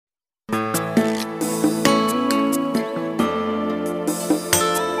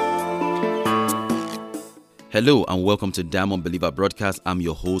Hello and welcome to Diamond Believer Broadcast. I'm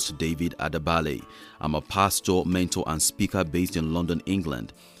your host, David Adebale. I'm a pastor, mentor, and speaker based in London,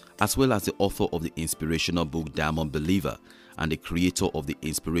 England, as well as the author of the inspirational book Diamond Believer and the creator of the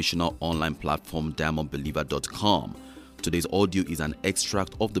inspirational online platform diamondbeliever.com. Today's audio is an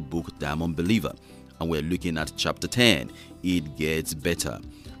extract of the book Diamond Believer, and we're looking at chapter 10, It Gets Better.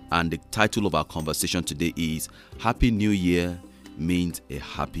 And the title of our conversation today is Happy New Year means a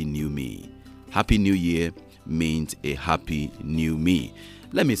happy new me. Happy New Year means a happy new me.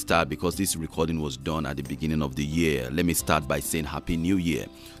 Let me start, because this recording was done at the beginning of the year. Let me start by saying Happy New Year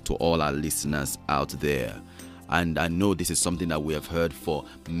to all our listeners out there. And I know this is something that we have heard for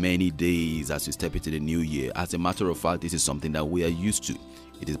many days as we step into the new year. As a matter of fact, this is something that we are used to.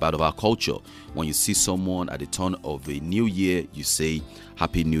 It is part of our culture. When you see someone at the turn of a new year, you say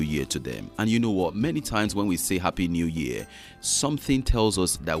Happy New Year to them. And you know what? Many times when we say Happy New Year, something tells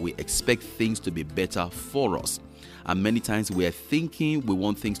us that we expect things to be better for us. And many times we are thinking we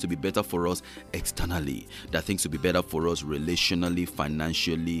want things to be better for us externally, that things to be better for us relationally,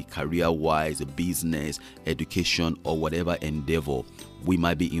 financially, career-wise, business, education, or whatever endeavor we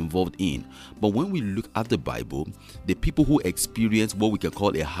might be involved in. But when we look at the Bible, the people who experienced what we can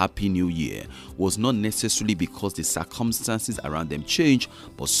call a happy new year was not necessarily because the circumstances around them changed,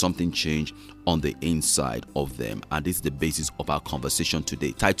 but something changed on the inside of them. And this is the basis of our conversation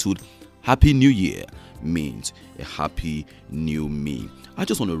today, titled Happy New Year means a happy new me. I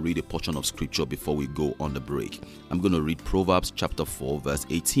just want to read a portion of scripture before we go on the break. I'm going to read Proverbs chapter 4 verse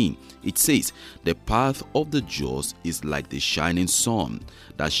 18. It says, "The path of the just is like the shining sun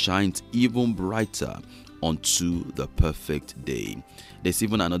that shines even brighter unto the perfect day." There's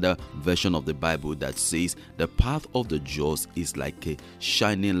even another version of the Bible that says, "The path of the just is like a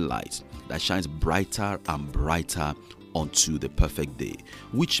shining light that shines brighter and brighter unto the perfect day,"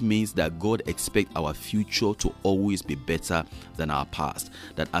 which means that God expects our future to always be better than our past.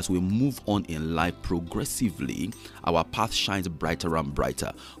 That as we move on in life progressively, our path shines brighter and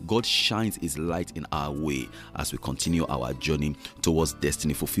brighter. God shines His light in our way as we continue our journey towards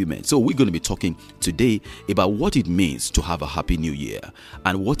destiny fulfillment. So we're going to be talking today about what it means to have a happy new year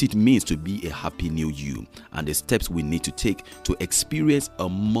and what it means to be a happy new you and the steps we need to take to experience a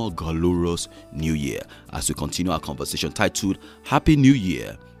more glorious new year as we continue our conversation titled Happy New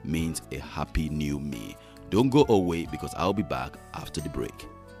Year means a happy new me. Don't go away, because I'll be back after the break.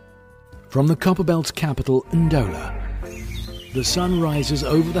 From the Copperbelt's capital, Ndola, the sun rises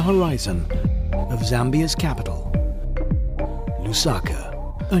over the horizon of Zambia's capital,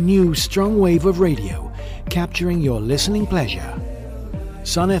 Lusaka. A new strong wave of radio capturing your listening pleasure.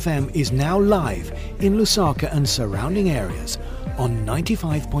 Sun FM is now live in Lusaka and surrounding areas on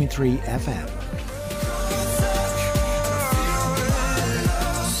 95.3 FM.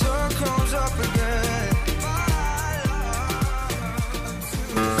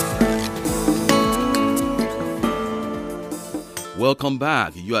 Welcome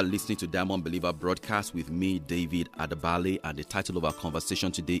back. You are listening to Diamond Believer Broadcast with me, David Adebale, and the title of our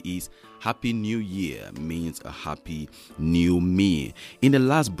conversation today is Happy New Year means a happy new me. In the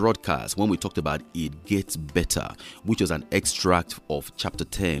last broadcast, when we talked about It Gets Better, which was an extract of chapter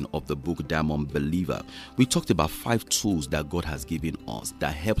 10 of the book Diamond Believer, we talked about 5 tools that God has given us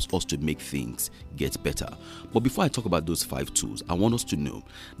that helps us to make things get better. But before I talk about those 5 tools, I want us to know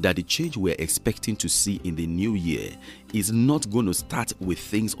that the change we're expecting to see in the new year is not going to start with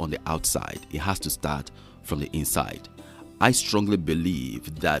things on the outside. It has to start from the inside. I strongly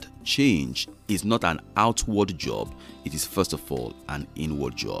believe that change is not an outward job. It is first of all an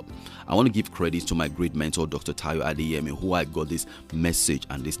inward job. I want to give credit to my great mentor, Dr. Tayo Adeyemi, who I got this message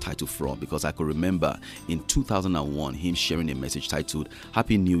and this title from, because I could remember in 2001 him sharing a message titled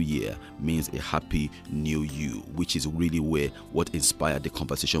Happy New Year means a happy new you, which is really what inspired the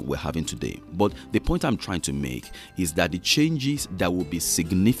conversation we're having today. But the point I'm trying to make is that the changes that will be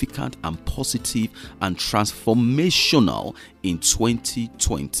significant and positive and transformational in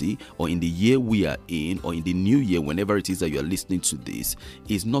 2020 or in the year we are in or in the new year, whenever it is that you are listening to this,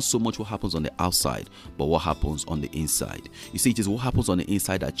 is not so much what happens on the outside, but what happens on the inside. You see, it is what happens on the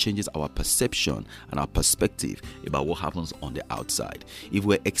inside that changes our perception and our perspective about what happens on the outside. If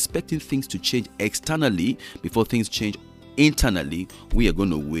we're expecting things to change externally before things change internally, we are going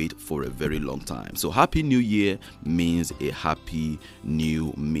to wait for a very long time. So Happy New Year means a happy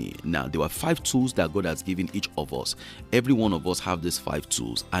new me. Now, there are 5 tools that God has given each of us. Every one of us have these 5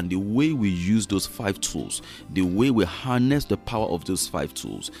 tools, and the way we use those 5 tools, the way we harness the power of those 5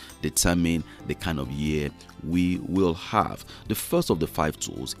 tools, determine the kind of year we will have. The first of the 5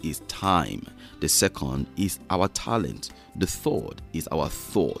 tools is time. The second is our talent. The third is our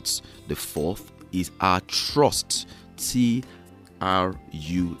thoughts. The fourth is our trust, Trust, and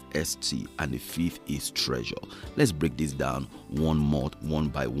the fifth is treasure. Let's break this down one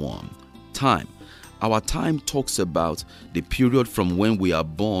by one. Time. Our time talks about the period from when we are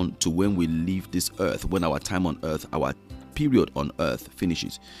born to when we leave this earth, when our time on earth, our period on earth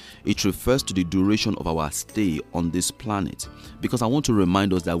finishes. It refers to the duration of our stay on this planet, because I want to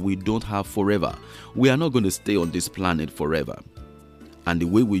remind us that we don't have forever. We are not going to stay on this planet forever. And the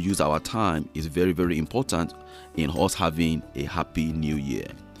way we use our time is very, very important in us having a happy new year.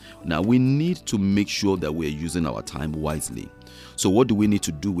 Now, we need to make sure that we are using our time wisely. So what do we need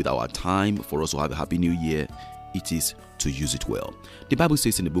to do with our time for us to have a happy new year? It is to use it well. The Bible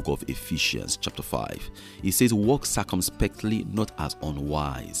says in the book of Ephesians chapter 5, it says, walk circumspectly, not as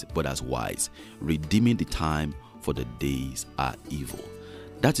unwise, but as wise, redeeming the time, for the days are evil.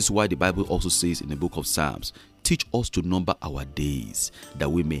 That is why the Bible also says in the book of Psalms, teach us to number our days, that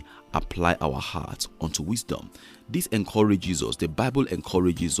we may apply our hearts unto wisdom. This encourages us, the Bible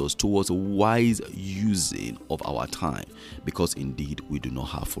encourages us towards wise using of our time, because indeed we do not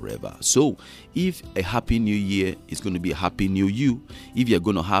have forever. So if a happy new year is going to be a happy new you, if you're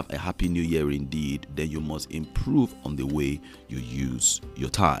going to have a happy new year indeed, then you must improve on the way you use your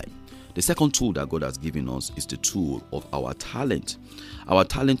time. The second tool that God has given us is the tool of our talent. Our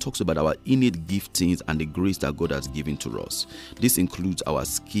talent talks about our innate giftings and the grace that God has given to us. This includes our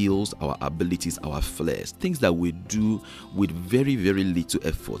skills, our abilities, our flairs, things that we do with very, very little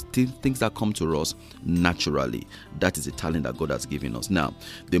effort, things that come to us naturally. That is the talent that God has given us. Now,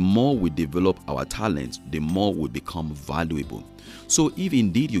 the more we develop our talents, the more we become valuable. So if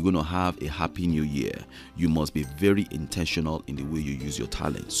indeed you're going to have a happy new year, you must be very intentional in the way you use your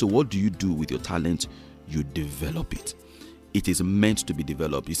talent. So what do you do with your talent? You develop it. It is meant to be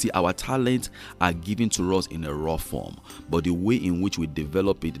developed. You see, our talents are given to us in a raw form, but the way in which we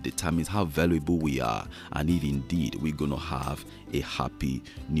develop it determines how valuable we are, and if indeed we're going to have a happy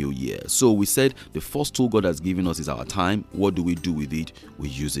new year. So we said the first tool God has given us is our time. What do we do with it? We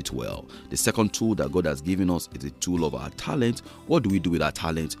use it well. The second tool that God has given us is a tool of our talent. What do we do with our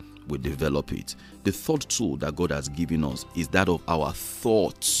talent? We develop it. The third tool that God has given us is that of our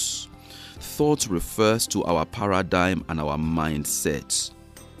thoughts. Thought refers to our paradigm and our mindset.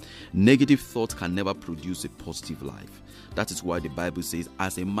 Negative thoughts can never produce a positive life. That is why the Bible says,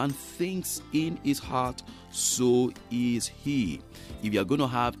 as a man thinks in his heart, so is he. If you are going to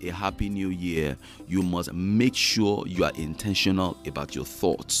have a happy new year, you must make sure you are intentional about your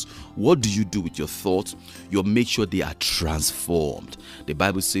thoughts. What do you do with your thoughts? You make sure they are transformed. The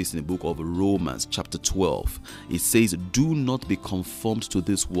Bible says in the book of Romans chapter 12, it says, do not be conformed to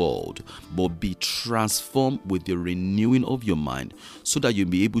this world, but be transformed with the renewing of your mind, so that you'll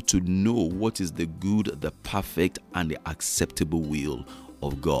be able to know what is the good, the perfect, and the acceptable will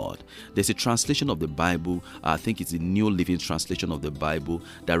of God. There's a translation of the Bible, I think it's a New Living Translation of the Bible,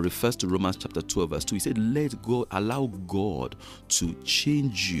 that refers to Romans chapter 12 verse 2. He said, allow God to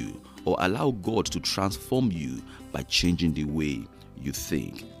change you, or allow God to transform you by changing the way you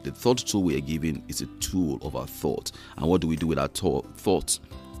think. The third tool we are given is a tool of our thought. And what do we do with our thoughts?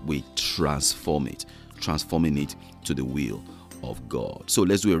 We transform it, transforming it to the will of God. So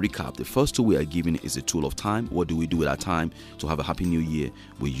let's do a recap. The first tool we are given is a tool of time. What do we do with our time? To have a happy new year,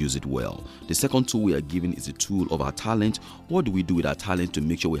 we use it well. The second tool we are given is a tool of our talent. What do we do with our talent to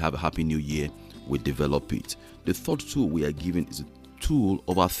make sure we have a happy new year? We develop it. The third tool we are given is a tool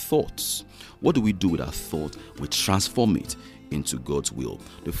of our thoughts. What do we do with our thought? We transform it into God's will.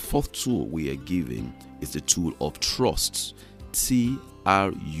 The fourth tool we are given is the tool of trust. Trust.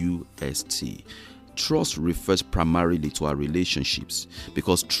 Trust refers primarily to our relationships,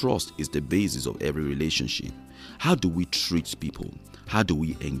 because trust is the basis of every relationship. How do we treat people? How do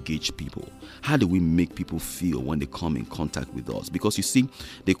we engage people? How do we make people feel when they come in contact with us? Because you see,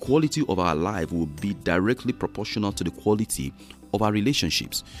 the quality of our life will be directly proportional to the quality of our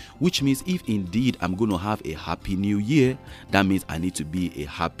relationships, which means if indeed I'm going to have a happy new year, that means I need to be a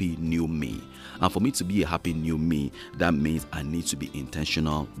happy new me. And for me to be a happy new me, that means I need to be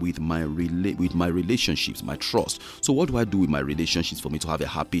intentional with my relationships, my trust. So what do I do with my relationships for me to have a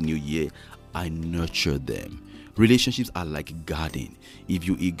happy new year? I nurture them. Relationships are like a garden. If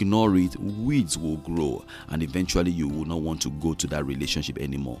you ignore it, weeds will grow, and eventually you will not want to go to that relationship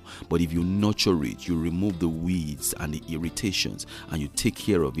anymore. But if you nurture it, you remove the weeds and the irritations, and you take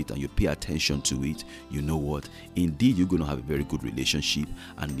care of it and you pay attention to it, you know what? Indeed, you're going to have a very good relationship,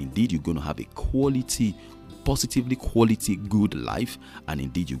 and indeed, you're going to have a quality positively quality good life, and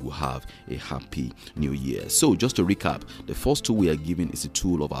indeed you will have a happy new year. So just to recap, the first tool we are given is a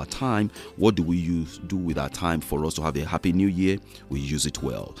tool of our time. What do we do with our time for us to have a happy new year? We use it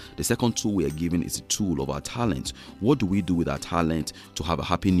well. The second tool we are given is a tool of our talent. What do we do with our talent to have a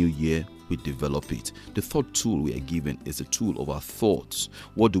happy new year? We develop it. The third tool we are given is a tool of our thoughts.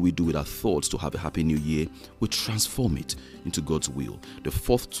 What do we do with our thoughts to have a happy new year? We transform it into God's will. The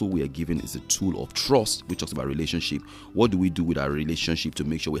fourth tool we are given is a tool of trust, which talks about relationship. What do we do with our relationship to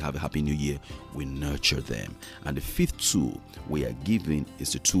make sure we have a happy new year? We nurture them. And the fifth tool we are given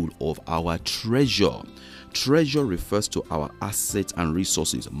is the tool of our treasure. Treasure refers to our assets and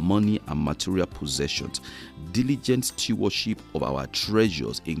resources, money and material possessions. Diligent stewardship of our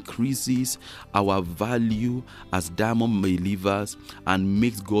treasures increases our value as diamond believers and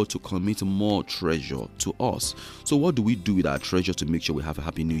makes God to commit more treasure to us. So what do we do with our treasure to make sure we have a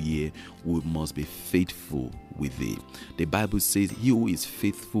happy new year? We must be faithful with it. The Bible says, he who is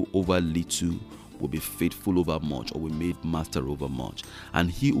faithful over little will be faithful over much, or will be made master over much. And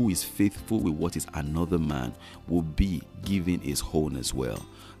he who is faithful with what is another man will be given his own as well.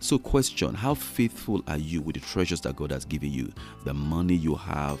 So question, how faithful are you with the treasures that God has given you? The money you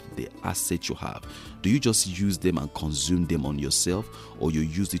have, the assets you have. Do you just use them and consume them on yourself, or you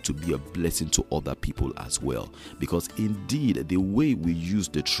use it to be a blessing to other people as well? Because indeed, the way we use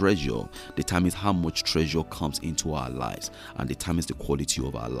the treasure determines how much treasure comes into our lives and determines the quality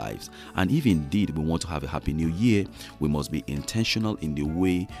of our lives. And if indeed we want to have a happy new year, we must be intentional in the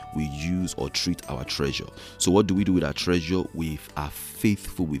way we use or treat our treasure. So what do we do with our treasure? We are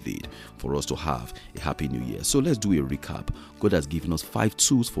faithful with it for us to have a happy new year. So let's do a recap. God has given us 5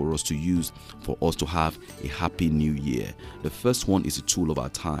 tools for us to use for us to have a happy new year. The first one is a tool of our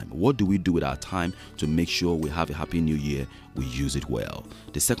time. What do we do with our time to make sure we have a happy new year? We use it well.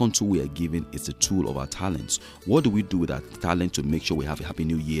 The second tool we are given is the tool of our talents. What do we do with our talent to make sure we have a happy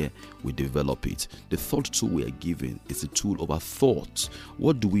new year? We develop it. The third tool we are given is the tool of our thoughts.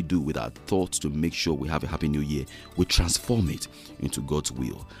 What do we do with our thoughts to make sure we have a happy new year? We transform it into God's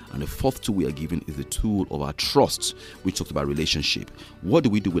will. And the fourth tool we are given is the tool of our trust. We talked about relationship. What do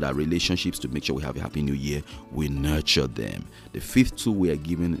we do with our relationships to make sure we have a happy new year? We nurture them. The fifth tool we are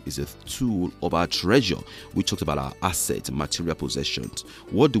given is a tool of our treasure. We talked about our assets, material possessions.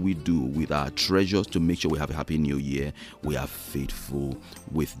 What do we do with our treasures to make sure we have a happy new year? We are faithful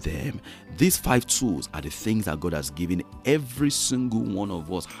with them. These 5 tools are the things that God has given. Every single one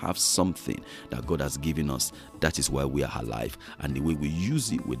of us have something that God has given us. That is why we are alive. And the way we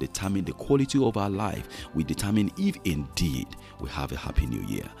use it will determine the quality of our life. We determine if indeed we have a happy new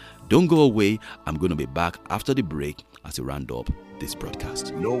year. Don't go away. I'm going to be back after the break as we round up this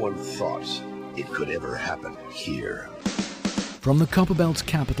broadcast. No one thought it could ever happen here. From the Copperbelt's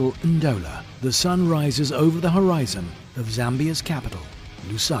capital, Ndola, the sun rises over the horizon of Zambia's capital,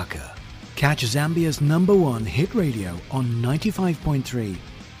 Lusaka. Catch Zambia's #1 hit radio on 95.3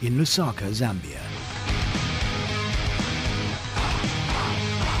 in Lusaka, Zambia.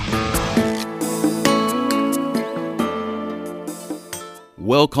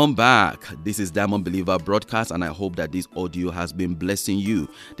 Welcome back. This is Diamond Believer Broadcast, and I hope that this audio has been blessing you.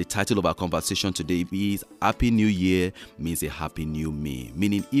 The title of our conversation today is Happy New Year means a happy new me.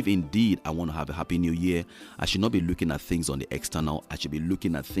 Meaning, if indeed I want to have a happy new year, I should not be looking at things on the external. I should be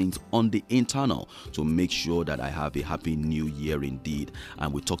looking at things on the internal to make sure that I have a happy new year indeed.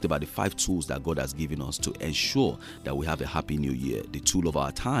 And we talked about the 5 tools that God has given us to ensure that we have a happy new year. The tool of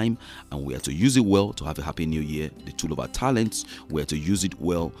our time, and we are to use it well to have a happy new year. The tool of our talents, we are to use it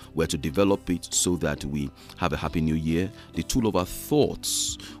well, we're to develop it so that we have a happy new year. The tool of our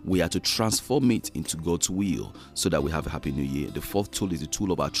thoughts, we are to transform it into God's will so that we have a happy new year. The fourth tool is the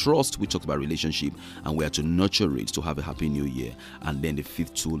tool of our trust. We talked about relationship, and we are to nurture it to have a happy new year. And then the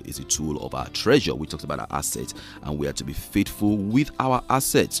fifth tool is the tool of our treasure. We talked about our assets, and we are to be faithful with our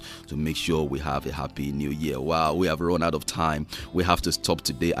assets to make sure we have a happy new year. Wow, we have run out of time. We have to stop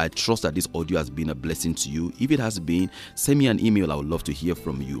today. I trust that this audio has been a blessing to you. If it has been, send me an email. I would love to hear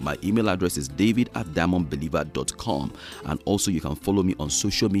from you. My email address is david@diamondbeliever.com, and also you can follow me on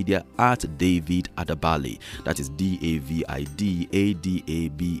social media at David Adabale. That is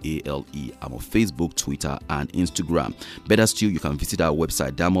DavidAdabale. I'm on Facebook, Twitter, and Instagram. Better still, you can visit our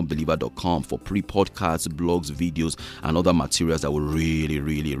website diamondbeliever.com for pre-podcasts, blogs, videos, and other materials that will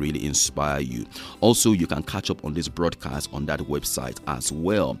really inspire you. Also, you can catch up on this broadcast on that website as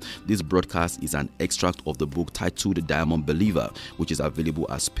well. This broadcast is an extract of the book titled The Diamond Believer, which is available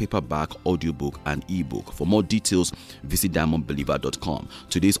as paperback, audiobook, and ebook. For more details, visit diamondbeliever.com.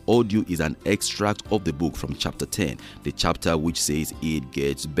 Today's audio is an extract of the book from chapter 10, the chapter which says it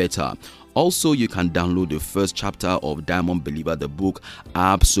gets better. Also, you can download the first chapter of Diamond Believer, the book,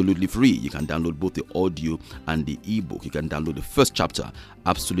 absolutely free. You can download both the audio and the ebook. You can download the first chapter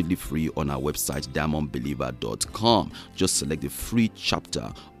absolutely free on our website, diamondbeliever.com. Just select the free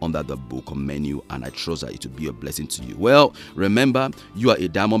chapter under the book menu, and I trust that it will be a blessing to you. Well, remember, you are a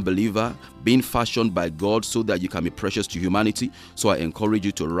diamond believer being fashioned by God so that you can be precious to humanity. So I encourage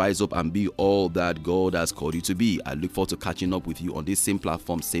you to rise up and be all that God has called you to be. I look forward to catching up with you on this same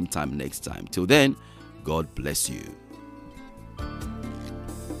platform, same time next time. Till then, God bless you.